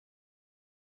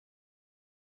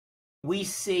We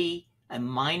see a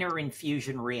minor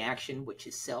infusion reaction, which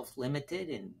is self-limited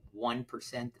in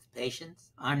 1% of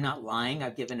patients. I'm not lying.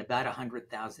 I've given about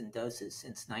 100,000 doses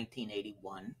since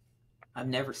 1981. I've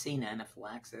never seen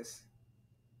anaphylaxis,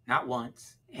 not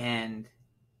once. And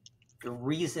the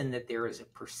reason that there is a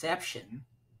perception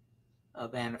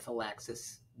of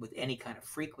anaphylaxis with any kind of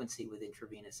frequency with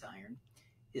intravenous iron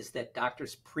is that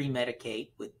doctors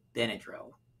pre-medicate with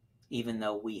Benadryl, even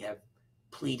though we have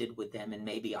pleaded with them in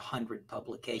maybe 100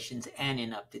 publications and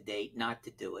in UpToDate not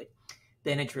to do it.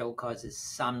 Benadryl causes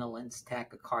somnolence,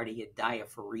 tachycardia,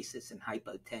 diaphoresis, and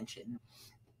hypotension.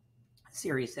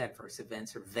 Serious adverse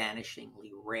events are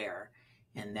vanishingly rare,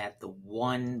 and that the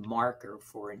one marker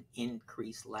for an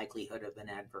increased likelihood of an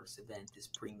adverse event is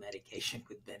pre-medication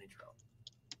with Benadryl.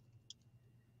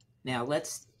 Now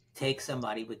let's take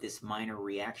somebody with this minor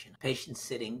reaction. Patient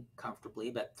sitting comfortably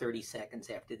about 30 seconds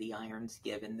after the iron's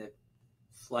given, the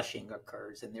flushing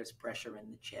occurs and there's pressure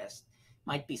in the chest.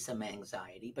 Might be some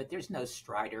anxiety, but there's no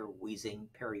stridor, wheezing,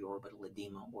 periorbital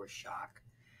edema, or shock.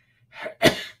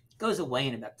 Goes away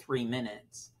in about 3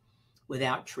 minutes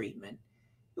without treatment.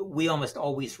 We almost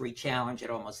always re-challenge. It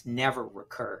almost never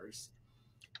recurs.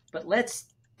 But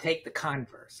let's take the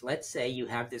converse. Let's say you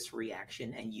have this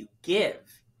reaction and you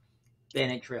give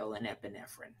Benadryl and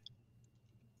epinephrine.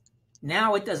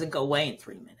 Now it doesn't go away in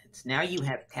 3 minutes. Now you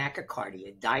have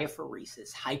tachycardia,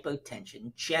 diaphoresis,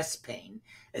 hypotension, chest pain,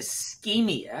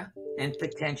 ischemia, and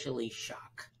potentially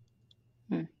shock.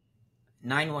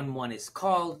 911 is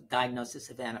called. Diagnosis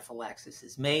of anaphylaxis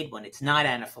is made. When it's not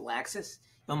anaphylaxis,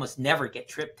 you almost never get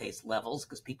tryptase levels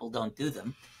because people don't do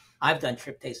them. I've done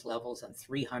tryptase levels on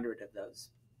 300 of those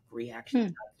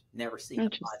reactions. I've never seen a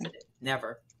positive.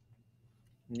 Never.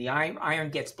 And the iron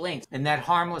gets blamed. And that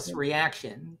harmless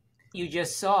reaction you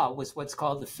just saw was what's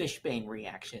called the Fishbane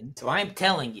reaction. So I'm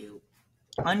telling you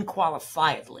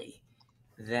unqualifiedly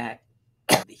that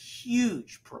the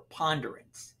huge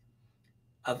preponderance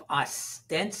of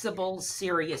ostensible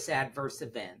serious adverse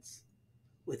events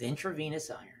with intravenous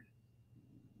iron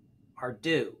are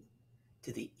due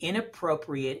to the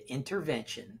inappropriate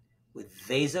intervention with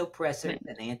vasopressors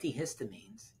and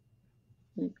antihistamines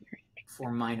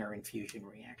for minor infusion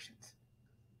reactions.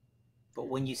 But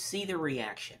when you see the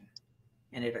reaction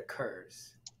and it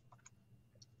occurs,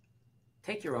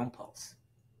 take your own pulse.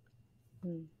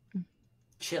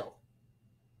 Chill.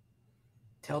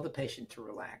 Tell the patient to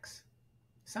relax.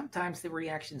 Sometimes the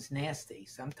reaction's nasty.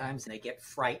 Sometimes they get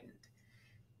frightened.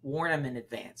 Warn them in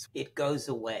advance. It goes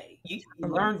away. You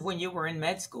learned when you were in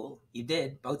med school, you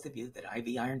did, both of you, that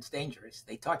IV iron's dangerous.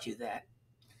 They taught you that.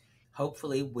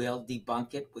 Hopefully we'll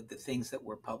debunk it with the things that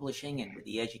we're publishing and with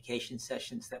the education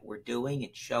sessions that we're doing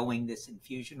and showing this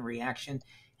infusion reaction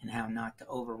and how not to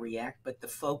overreact. But the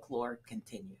folklore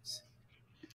continues.